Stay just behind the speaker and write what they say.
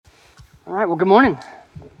All right, well, good morning.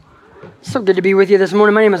 So good to be with you this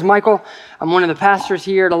morning. My name is Michael. I'm one of the pastors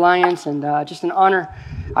here at Alliance, and just an honor.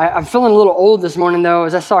 I'm feeling a little old this morning, though.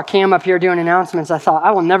 As I saw Cam up here doing announcements, I thought,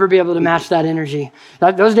 I will never be able to match that energy.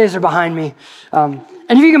 Those days are behind me. And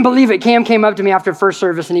if you can believe it, Cam came up to me after first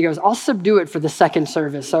service, and he goes, I'll subdue it for the second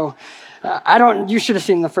service. So you should have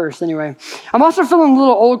seen the first anyway. I'm also feeling a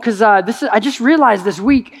little old because I just realized this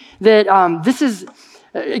week that this is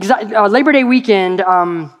Labor Day weekend.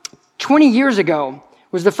 20 years ago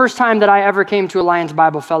was the first time that I ever came to Alliance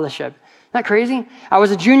Bible Fellowship. Isn't that crazy? I was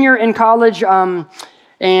a junior in college,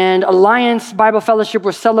 and Alliance Bible Fellowship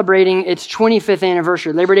was celebrating its 25th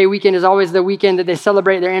anniversary. Labor Day weekend is always the weekend that they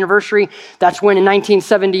celebrate their anniversary. That's when in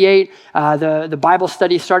 1978, the Bible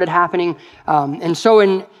study started happening. And so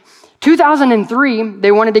in 2003,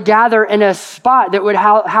 they wanted to gather in a spot that would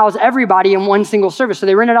house everybody in one single service. So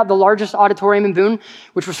they rented out the largest auditorium in Boone,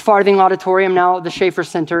 which was Farthing Auditorium, now the Schaefer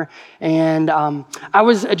Center. And I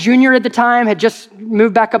was a junior at the time, had just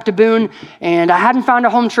moved back up to Boone, and I hadn't found a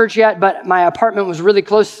home church yet, but my apartment was really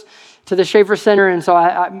close to the Schaefer Center, and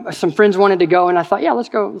so some friends wanted to go, and I thought, yeah, let's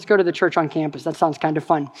go to the church on campus. That sounds kind of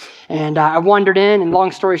fun. And I wandered in, and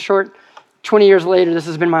long story short, 20 years later, this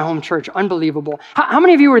has been my home church. Unbelievable. How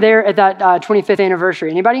many of you were there at that 25th anniversary?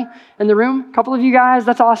 Anybody in the room? A couple of you guys?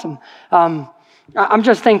 That's awesome. I'm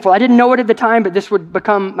just thankful. I didn't know it at the time, but this would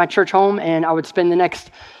become my church home, and I would spend the next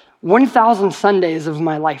 1,000 Sundays of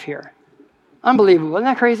my life here. Unbelievable. Isn't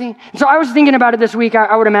that crazy? So I was thinking about it this week.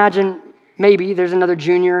 I would imagine maybe there's another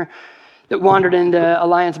junior that wandered into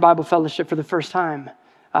Alliance Bible Fellowship for the first time.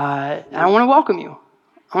 And I want to welcome you.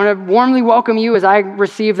 I want to warmly welcome you as I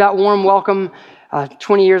received that warm welcome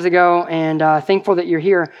 20 years ago, and thankful that you're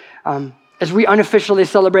here as we unofficially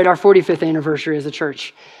celebrate our 45th anniversary as a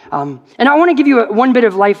church. And I want to give you one bit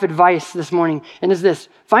of life advice this morning, and is this: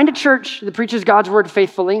 find a church that preaches God's word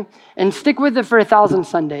faithfully and stick with it for 1,000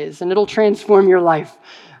 Sundays, and it'll transform your life.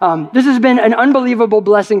 This has been an unbelievable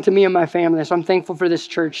blessing to me and my family, so I'm thankful for this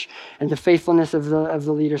church and the faithfulness of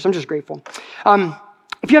the leaders. So I'm just grateful.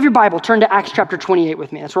 If you have your Bible, turn to Acts chapter 28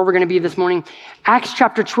 with me. That's where we're going to be this morning. Acts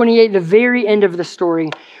chapter 28, the very end of the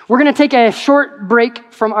story. We're going to take a short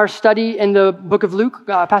break from our study in the book of Luke.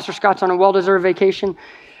 Pastor Scott's on a well-deserved vacation.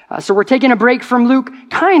 So we're taking a break from Luke,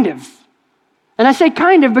 kind of. And I say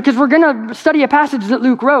kind of because we're going to study a passage that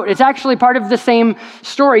Luke wrote. It's actually part of the same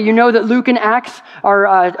story. You know that Luke and Acts are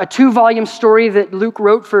a 2-volume story that Luke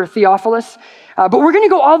wrote for Theophilus. But we're going to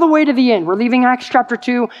go all the way to the end. We're leaving Acts chapter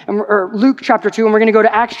 2, or Luke chapter 2, and we're going to go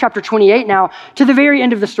to Acts chapter 28 now, to the very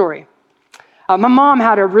end of the story. My mom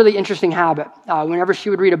had a really interesting habit. Whenever she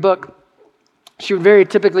would read a book, she would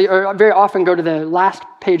very often go to the last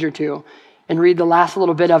page or two and read the last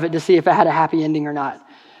little bit of it to see if it had a happy ending or not.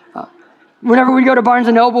 Whenever we'd go to Barnes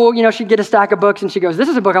 & Noble, she'd get a stack of books, and she goes, this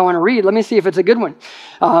is a book I want to read. Let me see if it's a good one.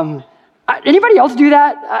 Anybody else do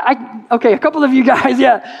that? Okay, a couple of you guys,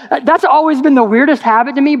 yeah. That's always been the weirdest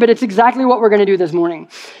habit to me, but it's exactly what we're going to do this morning.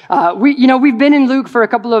 We've been in Luke for a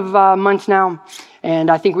couple of months now, and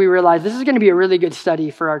I think we realized this is going to be a really good study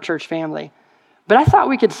for our church family. But I thought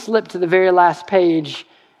we could slip to the very last page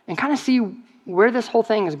and kind of see where this whole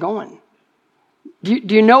thing is going. Do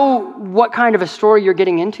you know what kind of a story you're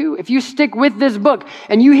getting into? If you stick with this book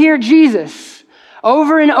and you hear Jesus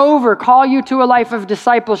over and over call you to a life of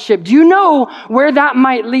discipleship, do you know where that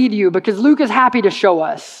might lead you? Because Luke is happy to show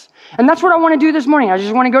us. And that's what I want to do this morning. I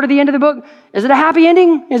just want to go to the end of the book. Is it a happy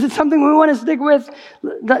ending? Is it something we want to stick with?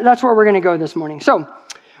 That's where we're going to go this morning. So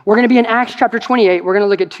we're going to be in Acts chapter 28. We're going to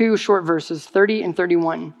look at 2 short verses, 30 and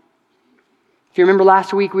 31. If you remember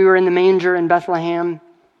last week, we were in the manger in Bethlehem,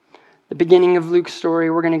 the beginning of Luke's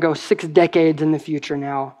story. We're going to go 6 decades in the future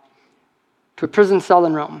now to a prison cell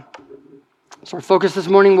in Rome. So our focus this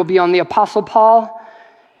morning will be on the Apostle Paul,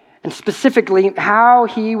 and specifically how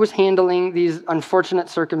he was handling these unfortunate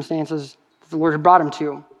circumstances the Lord had brought him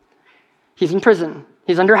to. He's in prison.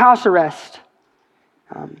 He's under house arrest.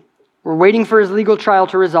 We're waiting for his legal trial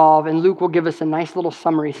to resolve, and Luke will give us a nice little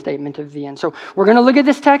summary statement of the end. So we're going to look at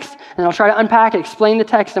this text, and I'll try to unpack it, explain the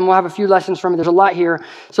text, and we'll have a few lessons from it. There's a lot here.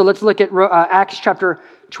 So let's look at Acts chapter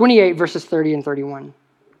 28, verses 30 and 31.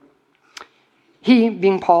 He,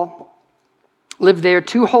 being Paul, lived there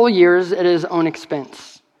 2 whole years at his own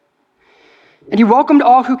expense. And he welcomed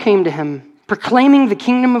all who came to him, proclaiming the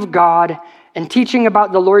kingdom of God and teaching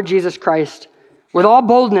about the Lord Jesus Christ with all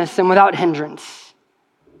boldness and without hindrance.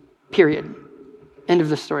 Period. End of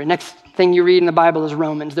the story. Next thing you read in the Bible is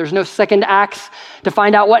Romans. There's no second Acts to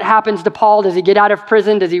find out what happens to Paul. Does he get out of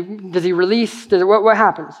prison? Does he release? What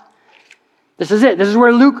happens? This is it. This is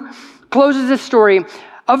where Luke closes this story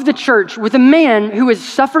of the church with a man who is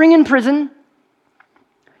suffering in prison.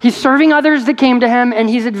 He's serving others that came to him, and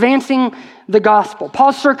he's advancing the gospel.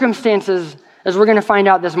 Paul's circumstances, as we're going to find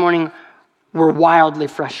out this morning, were wildly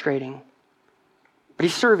frustrating. But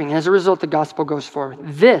he's serving, and as a result, the gospel goes forward.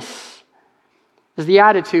 This is the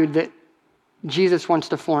attitude that Jesus wants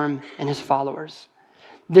to form in his followers.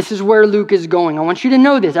 This is where Luke is going. I want you to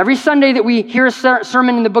know this. Every Sunday that we hear a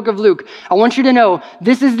sermon in the book of Luke, I want you to know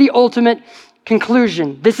this is the ultimate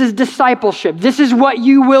conclusion. This is discipleship. This is what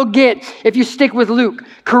you will get if you stick with Luke.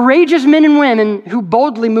 Courageous men and women who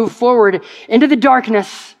boldly move forward into the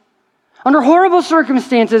darkness under horrible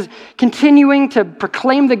circumstances, continuing to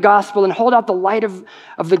proclaim the gospel and hold out the light of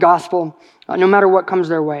the gospel no matter what comes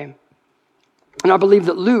their way. And I believe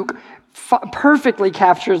that Luke perfectly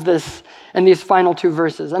captures this in these final two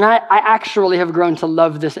verses. And I actually have grown to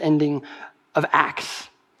love this ending of Acts.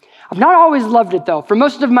 I've not always loved it, though. For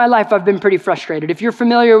most of my life, I've been pretty frustrated. If you're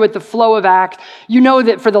familiar with the flow of Acts, you know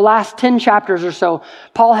that for the last 10 chapters or so,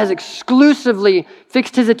 Paul has exclusively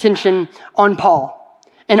fixed his attention on Paul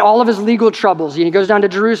and all of his legal troubles. He goes down to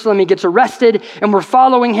Jerusalem, he gets arrested, and we're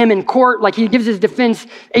following him in court. Like, he gives his defense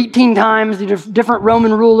 18 times, different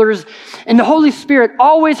Roman rulers. And the Holy Spirit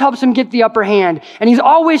always helps him get the upper hand. And he's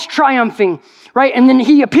always triumphing, right? And then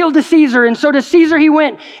he appealed to Caesar, and so to Caesar he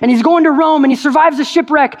went, and he's going to Rome, and he survives a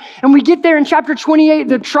shipwreck. And we get there in chapter 28,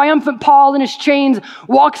 the triumphant Paul in his chains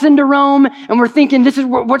walks into Rome, and we're thinking, this is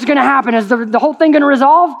what's going to happen. Is the whole thing going to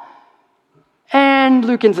resolve? And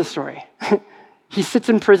Luke ends the story. He sits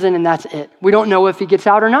in prison, and that's it. We don't know if he gets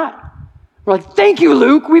out or not. We're like, thank you,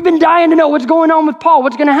 Luke. We've been dying to know what's going on with Paul.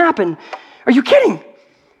 What's going to happen? Are you kidding?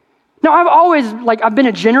 Now, I've been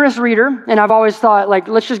a generous reader, and I've always thought,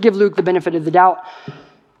 let's just give Luke the benefit of the doubt.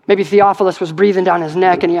 Maybe Theophilus was breathing down his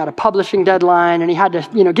neck, and he had a publishing deadline, and he had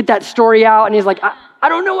to, get that story out, and he's like, I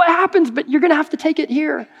don't know what happens, but you're going to have to take it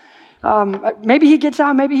here. Maybe he gets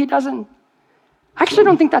out, maybe he doesn't. I actually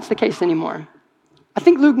don't think that's the case anymore. I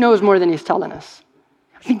think Luke knows more than he's telling us.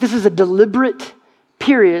 I think this is a deliberate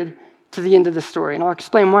period to the end of the story, and I'll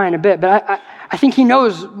explain why in a bit, but I think he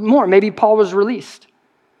knows more. Maybe Paul was released.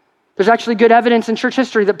 There's actually good evidence in church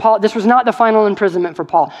history that this was not the final imprisonment for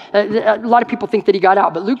Paul. A lot of people think that he got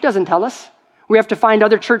out, but Luke doesn't tell us. We have to find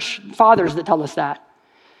other church fathers that tell us that.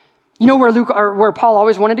 You know where Paul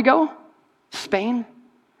always wanted to go? Spain.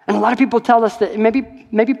 And a lot of people tell us that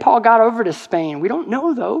maybe Paul got over to Spain. We don't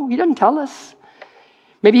know, though. He doesn't tell us.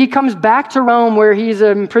 Maybe he comes back to Rome where he's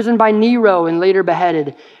imprisoned by Nero and later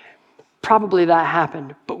beheaded. Probably that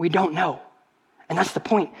happened, but we don't know. And that's the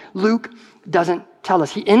point. Luke doesn't tell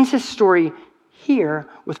us. He ends his story here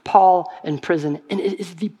with Paul in prison, and it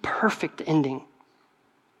is the perfect ending.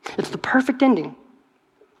 It's the perfect ending.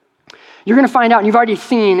 You're going to find out, and you've already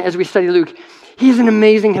seen as we study Luke, he's an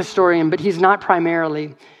amazing historian, but he's not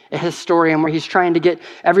primarily a historian where he's trying to get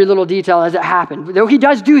every little detail as it happened. Though he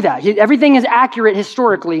does do that. Everything is accurate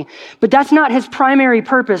historically, but that's not his primary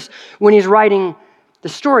purpose when he's writing the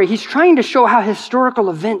story. He's trying to show how historical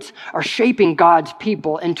events are shaping God's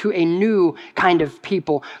people into a new kind of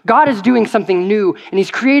people. God is doing something new, and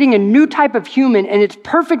he's creating a new type of human, and it's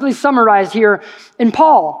perfectly summarized here in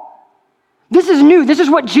Paul. This is new. This is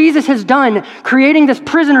what Jesus has done, creating this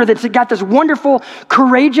prisoner that's got this wonderful,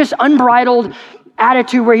 courageous, unbridled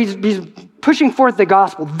attitude where he's pushing forth the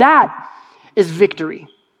gospel. That is victory.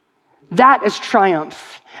 That is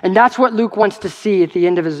triumph. And that's what Luke wants to see at the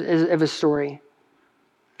end of his story.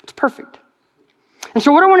 It's perfect. And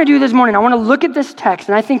so what I want to do this morning, I want to look at this text,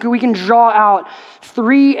 and I think we can draw out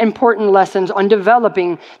 3 important lessons on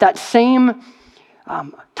developing that same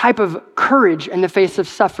type of courage in the face of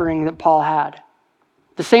suffering that Paul had.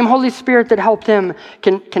 The same Holy Spirit that helped him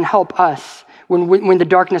can help us when the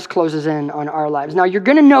darkness closes in on our lives. Now, you're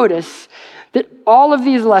going to notice that all of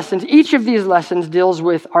these lessons, each of these lessons deals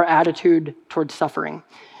with our attitude towards suffering.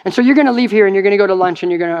 And so you're going to leave here and you're going to go to lunch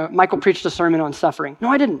and Michael preached a sermon on suffering. No,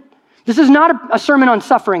 I didn't. This is not a sermon on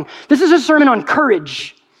suffering. This is a sermon on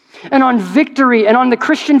courage and on victory and on the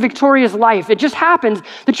Christian victorious life. It just happens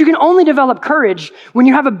that you can only develop courage when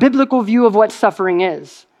you have a biblical view of what suffering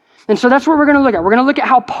is. And so that's what we're going to look at. We're going to look at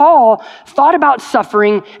how Paul thought about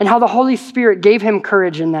suffering and how the Holy Spirit gave him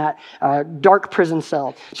courage in that dark prison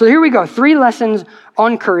cell. So here we go. 3 lessons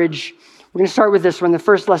on courage. We're going to start with this one. The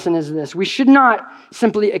first lesson is this. We should not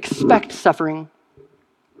simply expect suffering.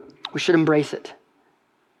 We should embrace it.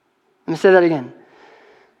 Let me say that again.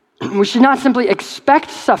 We should not simply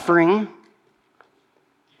expect suffering.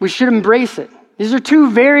 We should embrace it. These are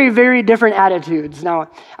 2 very, very different attitudes. Now,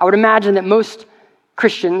 I would imagine that most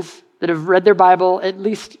Christians that have read their Bible, at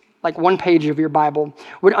least like 1 page of your Bible,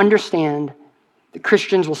 would understand that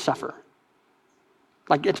Christians will suffer.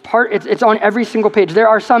 Like it's on every single page. There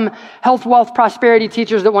are some health, wealth, prosperity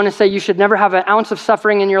teachers that want to say you should never have an ounce of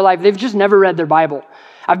suffering in your life. They've just never read their Bible.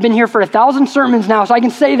 I've been here for 1,000 sermons now, so I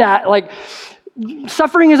can say that. Like,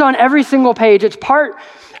 suffering is on every single page. It's part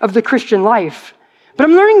of the Christian life. But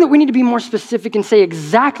I'm learning that we need to be more specific and say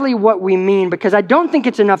exactly what we mean, because I don't think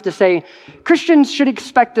it's enough to say Christians should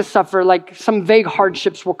expect to suffer, like some vague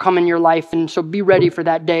hardships will come in your life, and so be ready for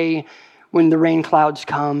that day when the rain clouds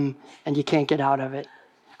come and you can't get out of it.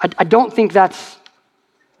 I don't think that's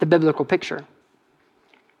the biblical picture.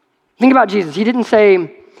 Think about Jesus. He didn't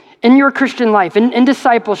say, in your Christian life, in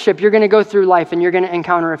discipleship, you're going to go through life and you're going to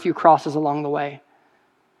encounter a few crosses along the way.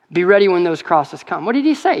 Be ready when those crosses come. What did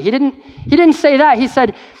he say? He didn't say that. He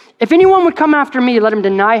said, if anyone would come after me, let him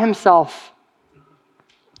deny himself,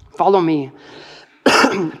 follow me,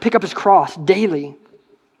 pick up his cross daily.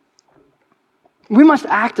 We must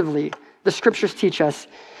actively, the scriptures teach us,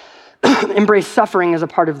 embrace suffering as a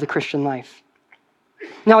part of the Christian life.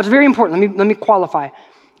 Now, it's very important. Let me qualify.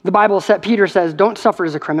 The Bible said, Peter says, don't suffer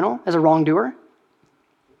as a criminal, as a wrongdoer.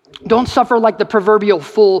 Don't suffer like the proverbial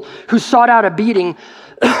fool who sought out a beating.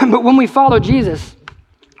 But when we follow Jesus,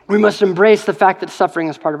 we must embrace the fact that suffering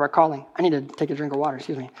is part of our calling. I need to take a drink of water,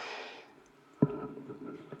 excuse me.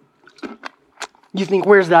 You think,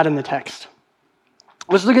 where's that in the text?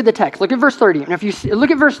 Let's look at the text. Look at verse 30. And if you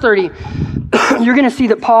look at verse 30, you're going to see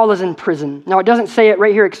that Paul is in prison. Now, it doesn't say it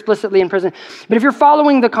right here explicitly in prison, but if you're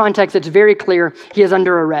following the context, it's very clear he is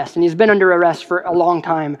under arrest, and he's been under arrest for a long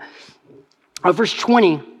time. Verse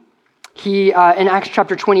 20, in Acts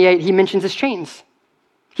chapter 28, he mentions his chains.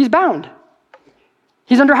 He's bound.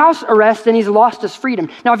 He's under house arrest, and he's lost his freedom.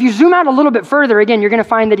 Now, if you zoom out a little bit further, again, you're going to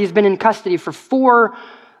find that he's been in custody for 4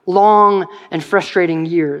 long and frustrating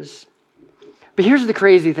years. But here's the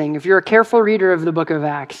crazy thing. If you're a careful reader of the book of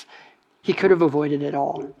Acts, he could have avoided it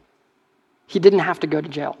all. He didn't have to go to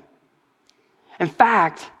jail. In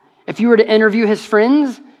fact, if you were to interview his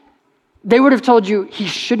friends, they would have told you he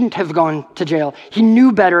shouldn't have gone to jail. He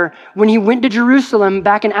knew better. When he went to Jerusalem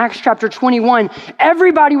back in Acts chapter 21,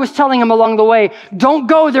 everybody was telling him along the way, don't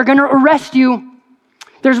go, they're going to arrest you.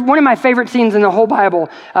 There's one of my favorite scenes in the whole Bible.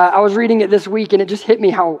 I was reading it this week, and it just hit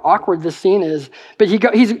me how awkward this scene is. But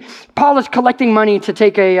Paul is collecting money to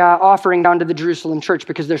take a offering down to the Jerusalem church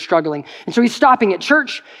because they're struggling. And so he's stopping at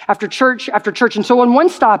church after church after church. And so on one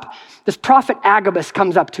stop, this prophet Agabus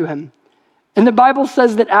comes up to him. And the Bible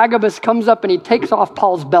says that Agabus comes up and he takes off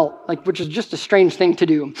Paul's belt, which is just a strange thing to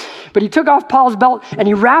do. But he took off Paul's belt and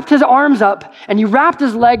he wrapped his arms up and he wrapped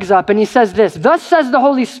his legs up and he says this, thus says the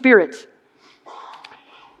Holy Spirit,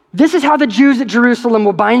 this is how the Jews at Jerusalem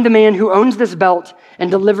will bind the man who owns this belt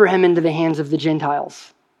and deliver him into the hands of the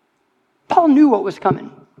Gentiles. Paul knew what was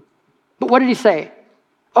coming. But what did he say?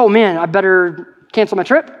 Oh man, I better cancel my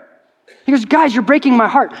trip? He goes, guys, you're breaking my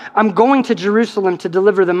heart. I'm going to Jerusalem to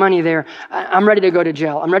deliver the money there. I'm ready to go to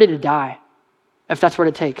jail. I'm ready to die, if that's what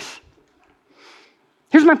it takes.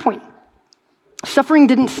 Here's my point. Suffering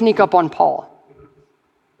didn't sneak up on Paul.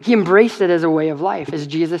 He embraced it as a way of life, as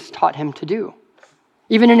Jesus taught him to do.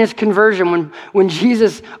 Even in his conversion, when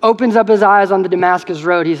Jesus opens up his eyes on the Damascus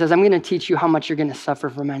road, he says, I'm going to teach you how much you're going to suffer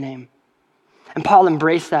for my name. And Paul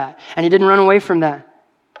embraced that, and he didn't run away from that.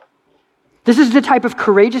 This is the type of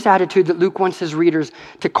courageous attitude that Luke wants his readers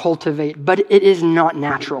to cultivate, but it is not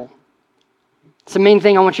natural. It's the main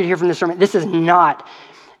thing I want you to hear from this sermon. This is not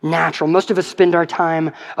natural. Most of us spend our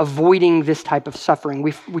time avoiding this type of suffering.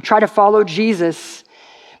 We try to follow Jesus,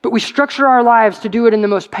 but we structure our lives to do it in the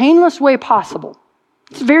most painless way possible.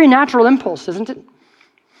 It's a very natural impulse, isn't it?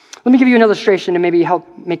 Let me give you an illustration to maybe help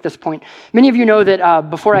make this point. Many of you know that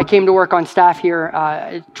before I came to work on staff here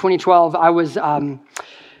in 2012, I was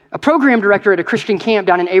a program director at a Christian camp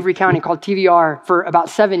down in Avery County called TVR for about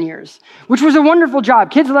 7 years, which was a wonderful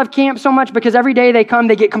job. Kids love camp so much because every day they come,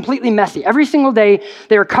 they get completely messy. Every single day,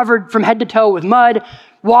 they are covered from head to toe with mud,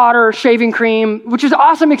 water, shaving cream, which is an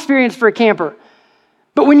awesome experience for a camper.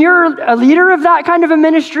 But when you're a leader of that kind of a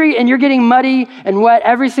ministry and you're getting muddy and wet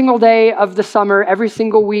every single day of the summer, every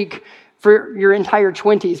single week for your entire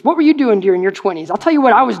 20s, what were you doing during your 20s? I'll tell you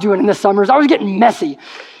what I was doing in the summers. I was getting messy.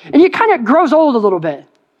 And it kind of grows old a little bit.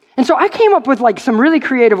 And so I came up with some really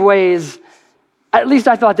creative ways, at least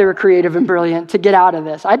I thought they were creative and brilliant, to get out of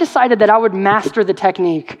this. I decided that I would master the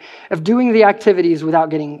technique of doing the activities without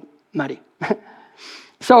getting muddy.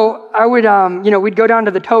 So I would, we'd go down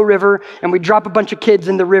to the Tow River and we'd drop a bunch of kids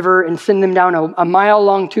in the river and send them down a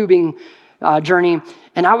mile-long tubing journey.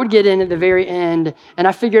 And I would get in at the very end, and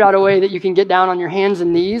I figured out a way that you can get down on your hands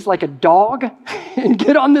and knees like a dog and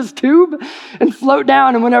get on this tube and float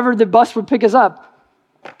down. And whenever the bus would pick us up,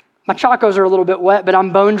 My chacos are a little bit wet, but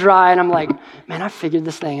I'm bone dry, and I'm like, man, I figured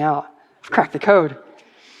this thing out. I've cracked the code.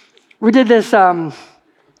 We did this,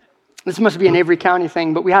 this must be an Avery County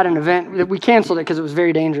thing, but we had an event. We canceled it because it was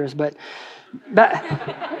very dangerous, but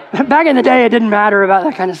back in the day, it didn't matter about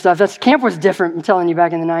that kind of stuff. Camp was different, I'm telling you,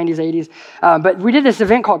 back in the 90s, 80s. But we did this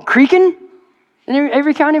event called Creeking. And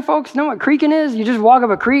Avery County folks know what creeking is? You just walk up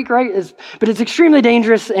a creek, right? But it's extremely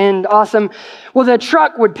dangerous and awesome. Well, the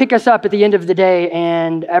truck would pick us up at the end of the day,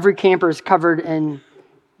 and every camper is covered in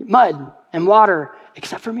mud and water,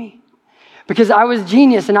 except for me. Because I was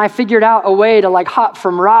genius, and I figured out a way to like hop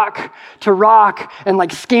from rock to rock and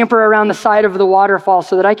like scamper around the side of the waterfall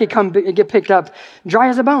so that I could come get picked up dry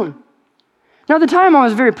as a bone. Now, at the time, I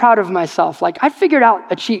was very proud of myself. Like, I figured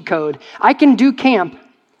out a cheat code. I can do camp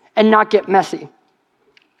and not get messy.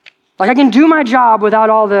 Like, I can do my job without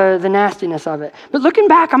all the nastiness of it. But looking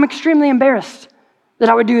back, I'm extremely embarrassed that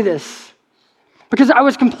I would do this because I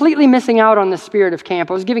was completely missing out on the spirit of camp.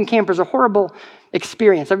 I was giving campers a horrible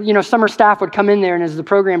experience. Summer staff would come in there, and as the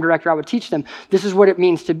program director, I would teach them, this is what it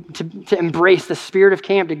means to embrace the spirit of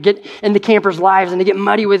camp, to get in the campers' lives and to get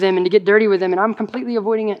muddy with them and to get dirty with them, and I'm completely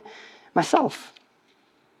avoiding it myself.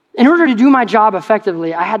 In order to do my job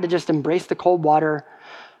effectively, I had to just embrace the cold water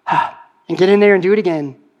and get in there and do it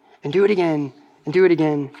again, and do it again, and do it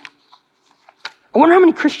again. I wonder how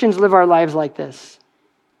many Christians live our lives like this.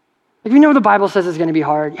 Like, we know the Bible says it's going to be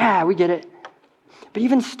hard. Yeah, we get it. But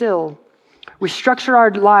even still, we structure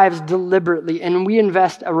our lives deliberately, and we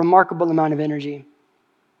invest a remarkable amount of energy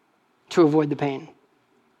to avoid the pain.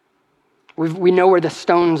 We know where the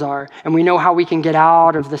stones are, and we know how we can get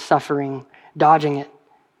out of the suffering, dodging it.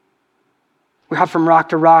 We hop from rock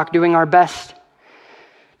to rock, doing our best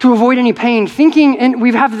to avoid any pain, thinking, and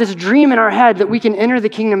we have this dream in our head that we can enter the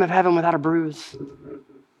kingdom of heaven without a bruise.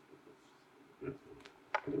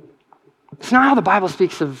 It's not how the Bible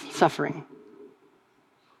speaks of suffering.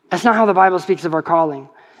 That's not how the Bible speaks of our calling.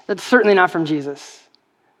 That's certainly not from Jesus.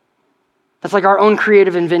 That's like our own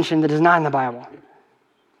creative invention that is not in the Bible.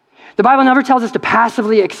 The Bible never tells us to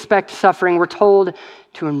passively expect suffering. We're told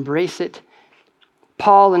to embrace it.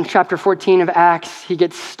 Paul, in chapter 14 of Acts, he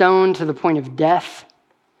gets stoned to the point of death.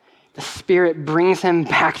 The Spirit brings him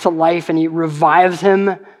back to life, and he revives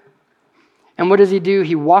him. And what does he do?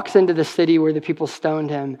 He walks into the city where the people stoned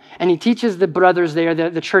him, and he teaches the brothers there,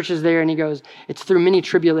 the churches there, and he goes, it's through many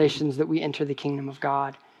tribulations that we enter the kingdom of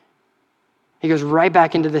God. He goes right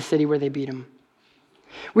back into the city where they beat him.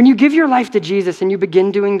 When you give your life to Jesus and you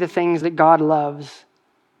begin doing the things that God loves,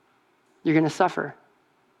 you're going to suffer.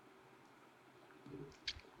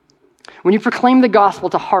 When you proclaim the gospel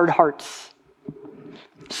to hard hearts,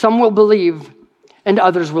 some will believe and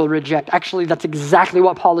others will reject. Actually, that's exactly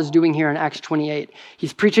what Paul is doing here in Acts 28.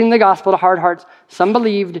 He's preaching the gospel to hard hearts. Some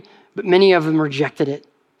believed, but many of them rejected it.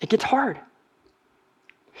 It gets hard.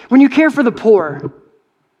 When you care for the poor,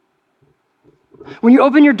 when you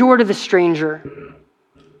open your door to the stranger,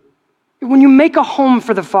 when you make a home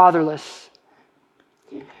for the fatherless,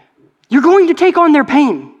 you're going to take on their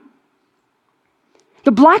pain.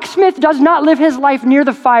 The blacksmith does not live his life near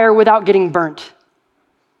the fire without getting burnt.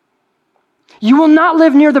 You will not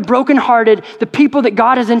live near the brokenhearted, the people that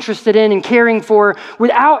God is interested in and caring for,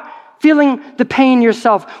 without feeling the pain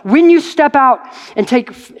yourself. When you step out and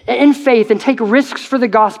take in faith and take risks for the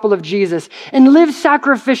gospel of Jesus and live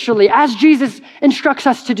sacrificially as Jesus instructs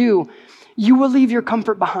us to do, you will leave your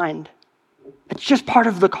comfort behind. It's just part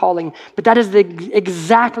of the calling, but that is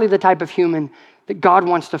exactly the type of human that God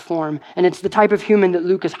wants to form, and it's the type of human that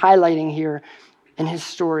Luke is highlighting here in his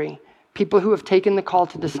story. People who have taken the call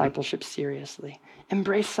to discipleship seriously.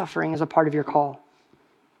 Embrace suffering as a part of your call.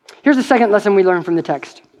 Here's the second lesson we learn from the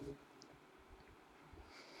text.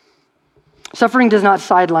 Suffering does not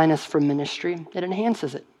sideline us from ministry, it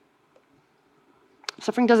enhances it.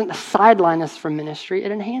 Suffering doesn't sideline us from ministry,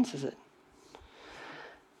 it enhances it.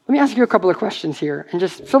 Let me ask you a couple of questions here and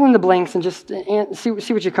just fill in the blanks and just see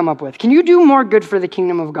what you come up with. Can you do more good for the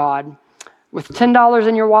kingdom of God with $10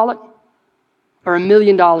 in your wallet or $1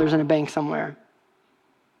 million in a bank somewhere?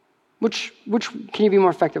 Which can you be more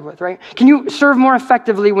effective with, right? Can you serve more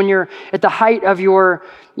effectively when you're at the height of your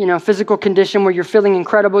physical condition where you're feeling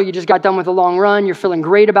incredible, you just got done with a long run, you're feeling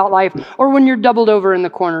great about life, or when you're doubled over in the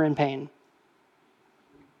corner in pain?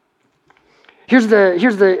 Here's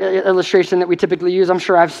the illustration that we typically use. I'm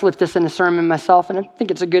sure I've slipped this in a sermon myself, and I think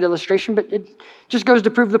it's a good illustration, but it just goes to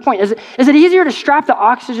prove the point. Is it easier to strap the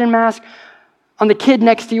oxygen mask on the kid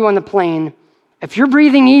next to you on the plane if you're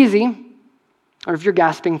breathing easy or if you're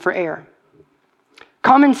gasping for air?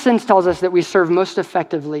 Common sense tells us that we serve most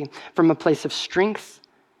effectively from a place of strength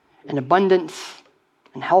and abundance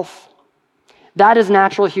and health. That is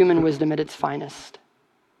natural human wisdom at its finest.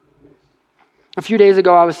 A few days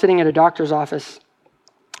ago, I was sitting at a doctor's office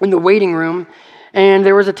in the waiting room, and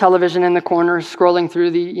there was a television in the corner scrolling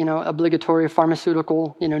through the, obligatory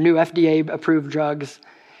pharmaceutical, new FDA-approved drugs.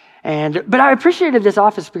 But I appreciated this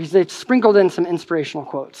office because they sprinkled in some inspirational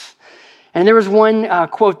quotes. And there was one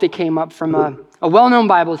quote that came up from a well-known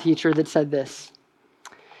Bible teacher that said this: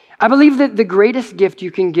 "I believe that the greatest gift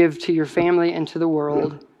you can give to your family and to the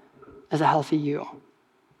world is a healthy you."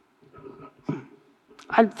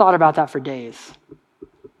 I'd thought about that for days.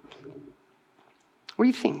 What do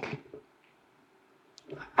you think?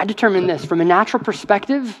 I determined this, from a natural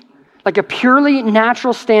perspective, like a purely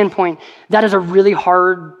natural standpoint, that is a really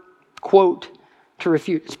hard quote to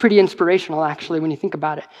refute. It's pretty inspirational, actually, when you think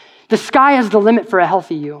about it. The sky is the limit for a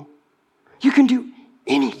healthy you. You can do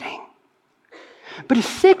anything. But a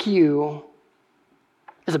sick you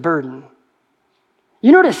is a burden.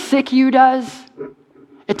 You know what a sick you does?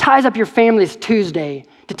 It ties up your family's Tuesday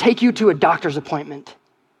to take you to a doctor's appointment.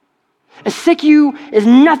 A sick you is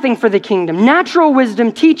nothing for the kingdom. Natural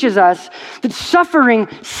wisdom teaches us that suffering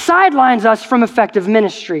sidelines us from effective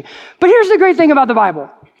ministry. But here's the great thing about the Bible.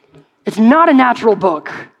 It's not a natural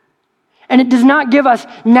book, and it does not give us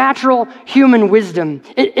natural human wisdom.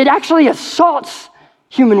 It actually assaults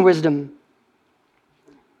human wisdom.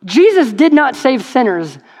 Jesus did not save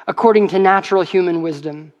sinners according to natural human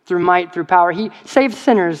wisdom, through might, through power. He saved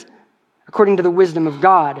sinners according to the wisdom of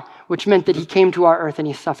God, which meant that he came to our earth and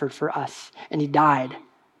he suffered for us, and he died.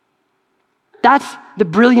 That's the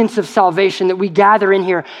brilliance of salvation that we gather in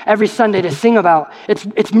here every Sunday to sing about.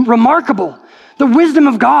 It's remarkable. The wisdom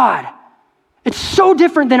of God. It's so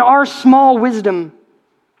different than our small wisdom.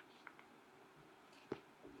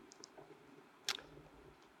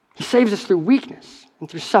 He saves us through weakness and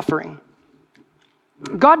through suffering.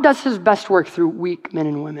 God does his best work through weak men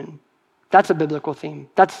and women. That's a biblical theme.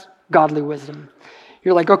 That's godly wisdom.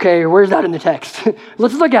 You're like, okay, where's that in the text?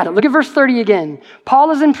 Let's look at it. Look at verse 30 again. Paul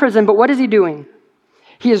is in prison, but what is he doing?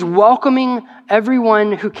 He is welcoming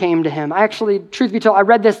everyone who came to him. I actually, truth be told, I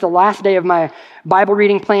read this the last day of my Bible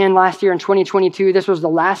reading plan last year in 2022. This was the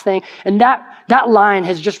last thing. And that line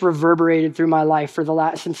has just reverberated through my life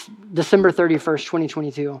since December 31st,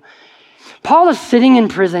 2022. Paul is sitting in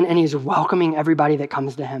prison and he's welcoming everybody that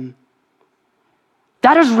comes to him.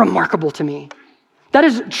 That is remarkable to me. That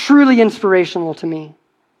is truly inspirational to me.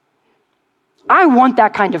 I want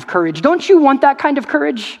that kind of courage. Don't you want that kind of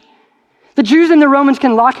courage? The Jews and the Romans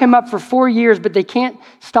can lock him up for 4 years, but they can't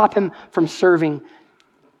stop him from serving.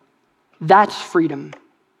 That's freedom.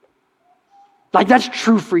 Like, that's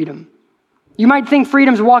true freedom. You might think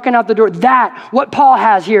freedom's walking out the door. What Paul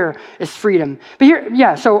has here is freedom. But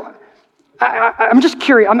here, so I'm just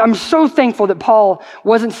curious. I'm so thankful that Paul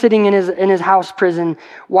wasn't sitting in his house prison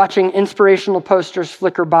watching inspirational posters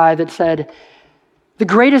flicker by that said, "The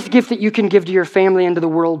greatest gift that you can give to your family and to the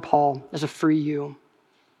world, Paul, is a free you."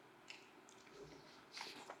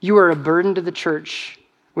 You are a burden to the church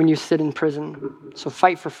when you sit in prison, so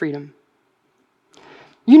fight for freedom.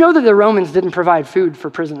 You know that the Romans didn't provide food for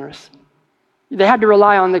prisoners. They had to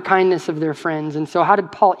rely on the kindness of their friends. And so how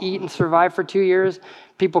did Paul eat and survive for 2 years?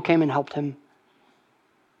 People came and helped him.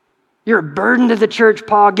 You're a burden to the church,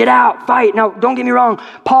 Paul. Get out, fight. No, don't get me wrong.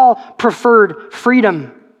 Paul preferred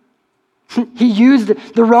freedom. He used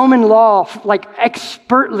the Roman law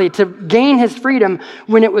expertly to gain his freedom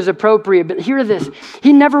when it was appropriate. But hear this,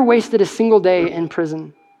 he never wasted a single day in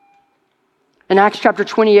prison. In Acts chapter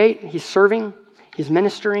 28, he's serving, he's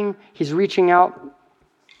ministering, he's reaching out.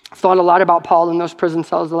 I've thought a lot about Paul in those prison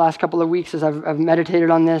cells the last couple of weeks as I've meditated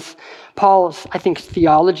on this. Paul's, I think,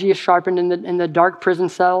 theology is sharpened in the dark prison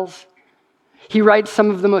cells. He writes some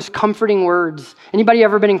of the most comforting words. Anybody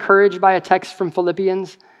ever been encouraged by a text from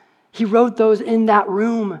Philippians? He wrote those in that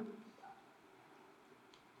room.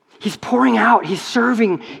 He's pouring out, he's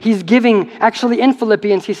serving, he's giving. Actually, in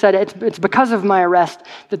Philippians, he said, it's because of my arrest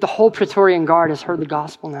that the whole Praetorian Guard has heard the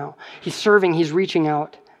gospel now. He's serving, he's reaching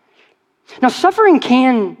out. Now, suffering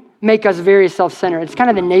can make us very self-centered. It's kind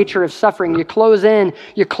of the nature of suffering. You close in,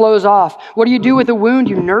 you close off. What do you do with a wound?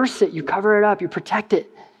 You nurse it, you cover it up, you protect it.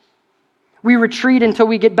 We retreat until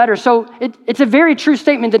we get better. So it's a very true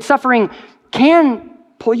statement that suffering can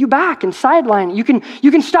pull you back and sideline. You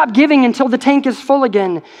can stop giving until the tank is full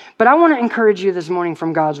again. But I want to encourage you this morning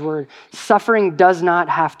from God's word. Suffering does not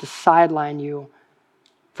have to sideline you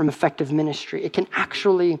from effective ministry. It can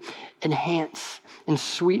actually enhance and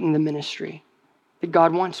sweeten the ministry that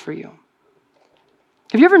God wants for you.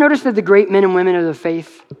 Have you ever noticed that the great men and women of the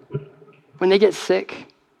faith, when they get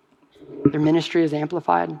sick, their ministry is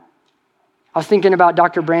amplified? I was thinking about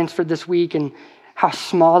Dr. Bransford this week and how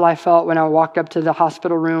small I felt when I walked up to the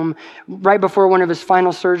hospital room right before one of his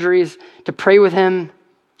final surgeries to pray with him.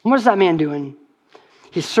 And what is that man doing?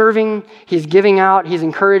 He's serving, he's giving out, he's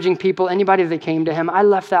encouraging people, anybody that came to him. I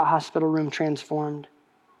left that hospital room transformed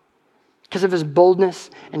because of his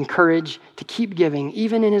boldness and courage to keep giving,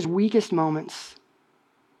 even in his weakest moments.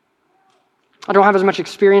 I don't have as much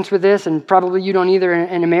experience with this, and probably you don't either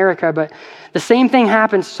in America, but the same thing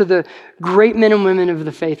happens to the great men and women of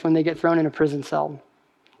the faith when they get thrown in a prison cell.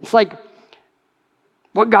 It's like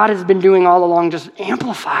what God has been doing all along just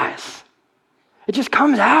amplifies. It just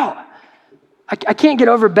comes out. I can't get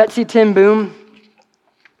over Betsy Ten Boom,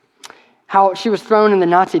 how she was thrown in the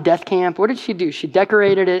Nazi death camp. What did she do? She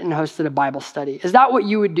decorated it and hosted a Bible study. Is that what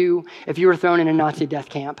you would do if you were thrown in a Nazi death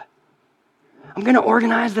camp? I'm going to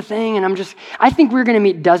organize the thing, and I think we're going to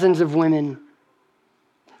meet dozens of women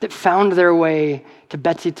that found their way to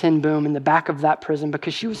Betsy Ten Boom in the back of that prison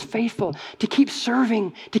because she was faithful to keep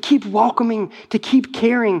serving, to keep welcoming, to keep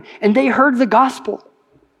caring, and they heard the gospel.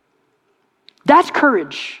 That's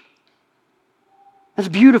courage. That's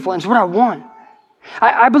beautiful, and it's what I want.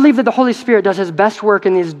 I believe that the Holy Spirit does his best work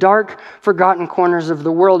in these dark, forgotten corners of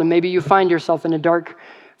the world, and maybe you find yourself in a dark,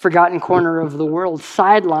 forgotten corner of the world,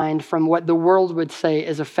 sidelined from what the world would say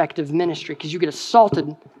is effective ministry, because you get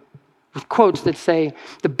assaulted with quotes that say,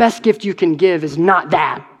 the best gift you can give is not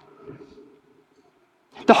that.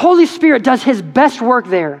 The Holy Spirit does his best work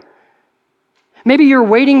there. Maybe you're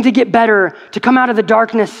waiting to get better, to come out of the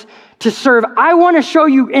darkness, to serve. I want to show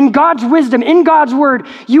you in God's wisdom, in God's word,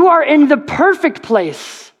 you are in the perfect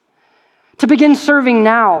place to begin serving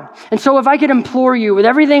now. And so if I could implore you with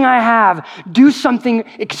everything I have, do something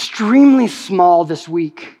extremely small this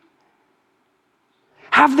week.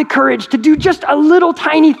 Have the courage to do just a little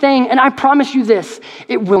tiny thing, and I promise you this,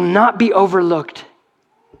 it will not be overlooked.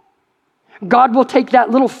 God will take that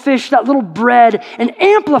little fish, that little bread, and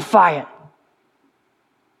amplify it.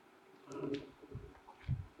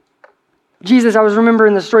 Jesus, I was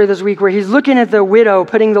remembering the story this week where he's looking at the widow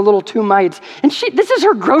putting the little 2 mites, and this is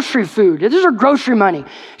her grocery food. This is her grocery money.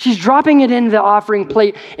 She's dropping it into the offering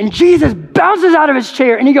plate, and Jesus bounces out of his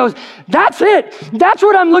chair, and he goes, that's it. That's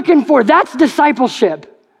what I'm looking for. That's discipleship.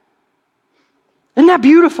 Isn't that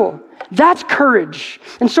beautiful? That's courage.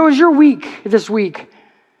 And so as your week this week,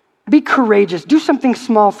 be courageous. Do something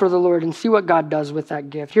small for the Lord and see what God does with that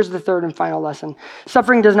gift. Here's the third and final lesson.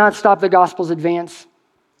 Suffering does not stop the gospel's advance.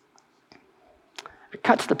 It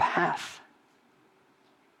cuts the path.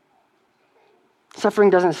 Suffering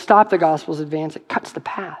doesn't stop the gospel's advance, it cuts the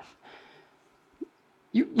path.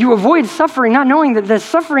 You avoid suffering not knowing that the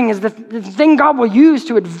suffering is the thing God will use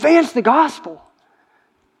to advance the gospel.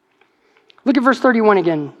 Look at verse 31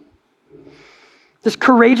 again. This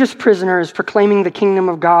courageous prisoner is proclaiming the kingdom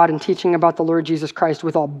of God and teaching about the Lord Jesus Christ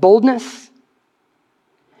with all boldness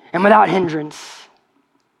and without hindrance.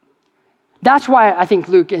 That's why I think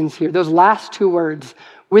Luke ends here. Those last 2 words,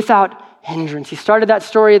 without hindrance. He started that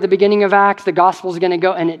story at the beginning of Acts. The gospel's going to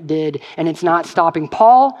go, and it did, and it's not stopping.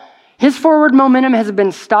 Paul, his forward momentum has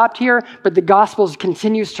been stopped here, but the gospel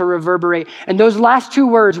continues to reverberate. And those last 2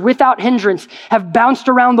 words, without hindrance, have bounced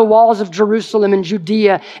around the walls of Jerusalem and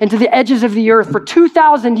Judea and to the edges of the earth. For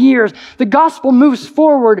 2,000 years, the gospel moves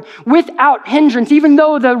forward without hindrance. Even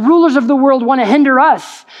though the rulers of the world want to hinder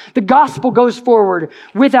us, the gospel goes forward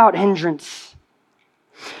without hindrance.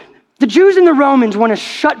 The Jews and the Romans want to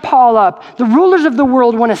shut Paul up. The rulers of the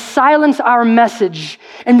world want to silence our message,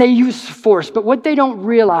 and they use force. But what they don't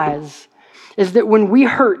realize is that when we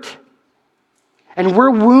hurt, and we're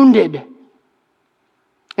wounded,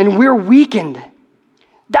 and we're weakened,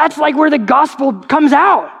 that's like where the gospel comes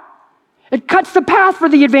out. It cuts the path for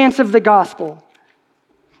the advance of the gospel.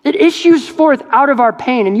 It issues forth out of our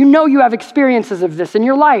pain. And you know you have experiences of this in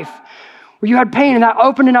your life where you had pain and that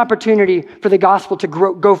opened an opportunity for the gospel to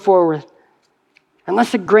go forward.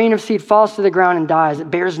 Unless a grain of seed falls to the ground and dies, it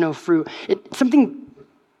bears no fruit. Something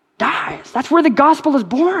dies. That's where the gospel is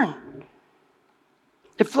born.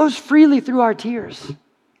 It flows freely through our tears.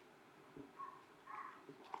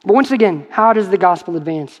 But once again, how does the gospel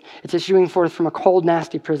advance? It's issuing forth from a cold,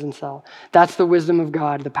 nasty prison cell. That's the wisdom of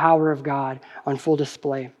God, the power of God on full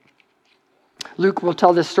display. Luke will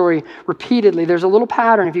tell this story repeatedly. There's a little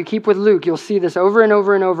pattern. If you keep with Luke, you'll see this over and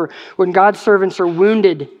over and over. When God's servants are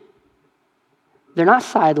wounded, they're not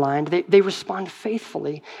sidelined. They respond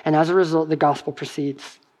faithfully. And as a result, the gospel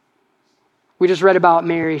proceeds. We just read about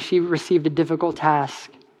Mary. She received a difficult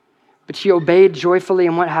task, but she obeyed joyfully.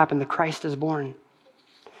 And what happened? The Christ is born.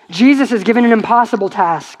 Jesus is given an impossible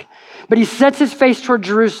task, but he sets his face toward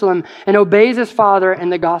Jerusalem and obeys his Father,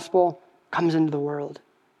 and the gospel comes into the world.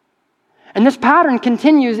 And this pattern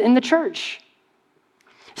continues in the church.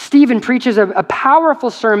 Stephen preaches a powerful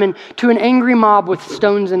sermon to an angry mob with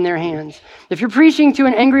stones in their hands. If you're preaching to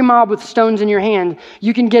an angry mob with stones in your hand,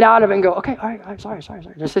 you can get out of it and go, okay, all right, sorry.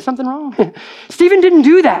 Did I say something wrong? Stephen didn't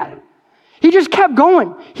do that. He just kept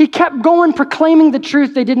going. He kept going, proclaiming the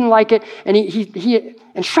truth. They didn't like it, and he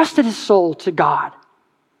entrusted his soul to God.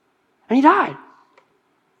 And he died.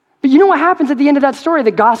 But you know what happens at the end of that story?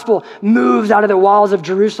 The gospel moves out of the walls of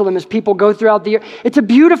Jerusalem as people go throughout the year. It's a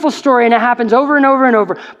beautiful story, and it happens over and over and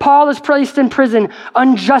over. Paul is placed in prison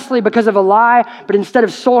unjustly because of a lie, but instead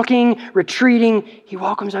of sulking, retreating, he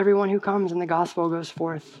welcomes everyone who comes, and the gospel goes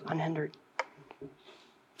forth unhindered.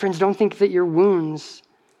 Friends, don't think that your wounds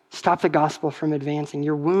stop the gospel from advancing.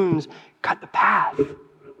 Your wounds cut the path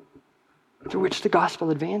through which the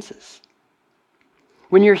gospel advances.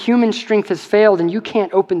 When your human strength has failed and you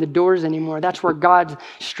can't open the doors anymore, that's where God's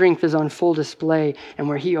strength is on full display and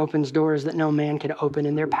where he opens doors that no man can open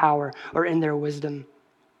in their power or in their wisdom.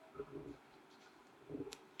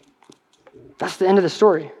 That's the end of the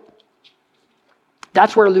story.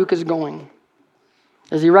 That's where Luke is going.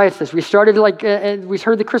 As he writes this, we started we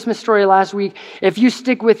heard the Christmas story last week. If you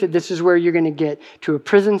stick with it, this is where you're going to get to a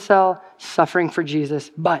prison cell, suffering for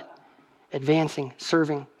Jesus, but advancing,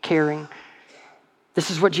 serving, caring. This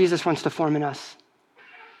is what Jesus wants to form in us.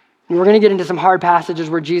 And we're going to get into some hard passages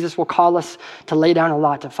where Jesus will call us to lay down a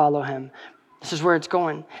lot to follow him. This is where it's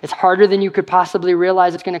going. It's harder than you could possibly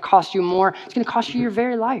realize. It's going to cost you more. It's going to cost you your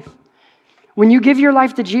very life. When you give your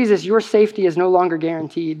life to Jesus, your safety is no longer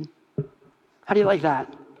guaranteed. How do you like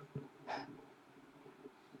that?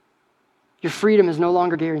 Your freedom is no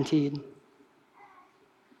longer guaranteed.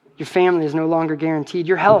 Your family is no longer guaranteed.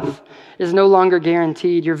 Your health is no longer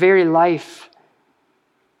guaranteed. Your very life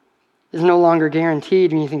is no longer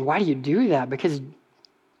guaranteed. And you think, why do you do that? Because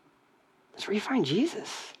that's where you find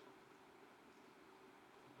Jesus.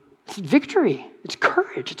 It's victory. It's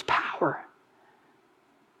courage. It's power.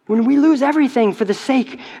 When we lose everything for the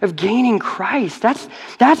sake of gaining Christ, that's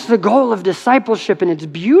the goal of discipleship, and it's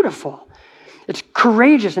beautiful. It's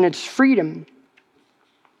courageous, and it's freedom.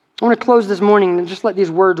 I want to close this morning and just let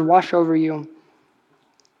these words wash over you.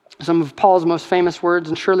 Some of Paul's most famous words,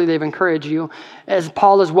 and surely they've encouraged you. As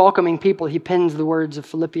Paul is welcoming people, he pens the words of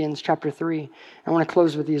Philippians chapter 3. I want to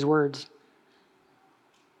close with these words.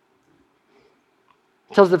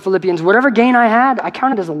 He tells the Philippians, whatever gain I had, I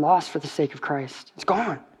counted as a loss for the sake of Christ. It's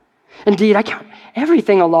gone. Indeed, I count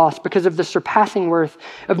everything a loss because of the surpassing worth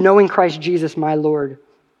of knowing Christ Jesus, my Lord.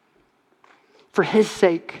 For his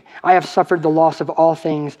sake, I have suffered the loss of all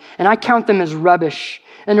things, and I count them as rubbish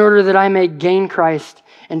in order that I may gain Christ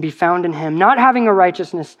and be found in him, not having a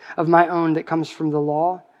righteousness of my own that comes from the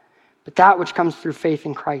law, but that which comes through faith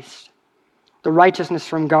in Christ, the righteousness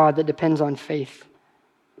from God that depends on faith,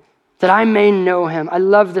 that I may know him. I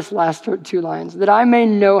love this last two lines, that I may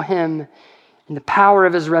know him in the power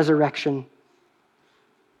of his resurrection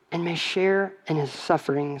and may share in his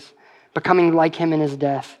sufferings, becoming like him in his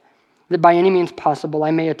death, that by any means possible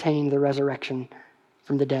I may attain the resurrection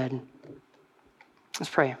from the dead. Let's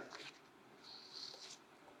pray.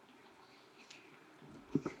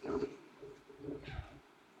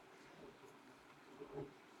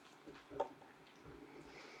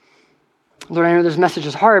 Lord, I know this message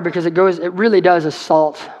is hard because it really does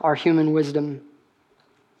assault our human wisdom.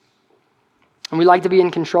 And we like to be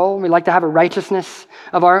in control. We like to have a righteousness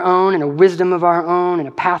of our own and a wisdom of our own and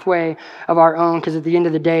a pathway of our own, because at the end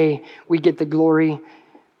of the day, we get the glory.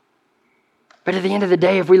 But at the end of the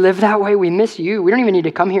day, if we live that way, we miss you. We don't even need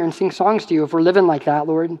to come here and sing songs to you if we're living like that,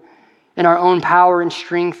 Lord, in our own power and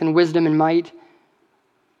strength and wisdom and might.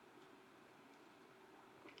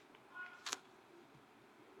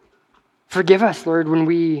 Forgive us, Lord, when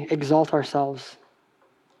we exalt ourselves.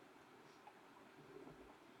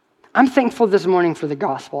 I'm thankful this morning for the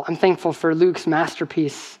gospel. I'm thankful for Luke's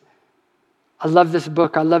masterpiece. I love this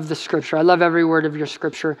book. I love the scripture. I love every word of your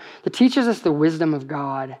scripture that teaches us the wisdom of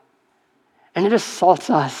God. And it assaults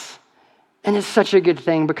us. And it's such a good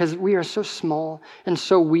thing because we are so small and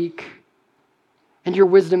so weak. And your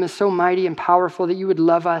wisdom is so mighty and powerful that you would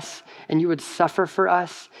love us and you would suffer for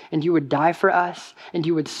us and you would die for us and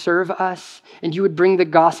you would serve us and you would bring the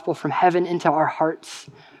gospel from heaven into our hearts.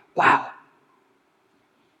 Wow.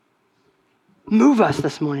 Move us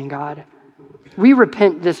this morning, God. We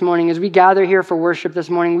repent this morning as we gather here for worship this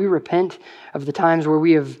morning. We repent of the times where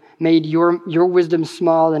we have made your wisdom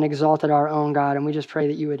small and exalted our own, God. And we just pray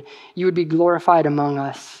that you would be glorified among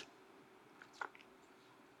us.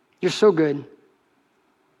 You're so good.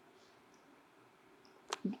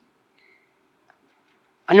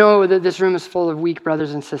 I know that this room is full of weak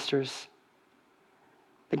brothers and sisters.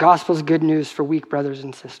 The gospel is good news for weak brothers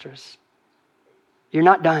and sisters. You're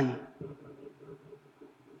not done.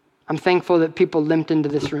 I'm thankful that people limped into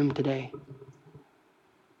this room today.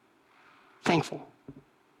 Thankful.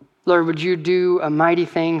 Lord, would you do a mighty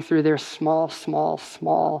thing through their small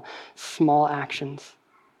actions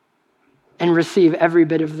and receive every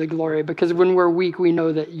bit of the glory, because when we're weak, we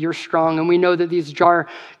know that you're strong, and we know that these jar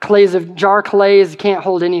clays can't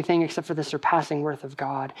hold anything except for the surpassing worth of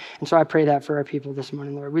God. And so I pray that for our people this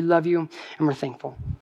morning, Lord. We love you and we're thankful.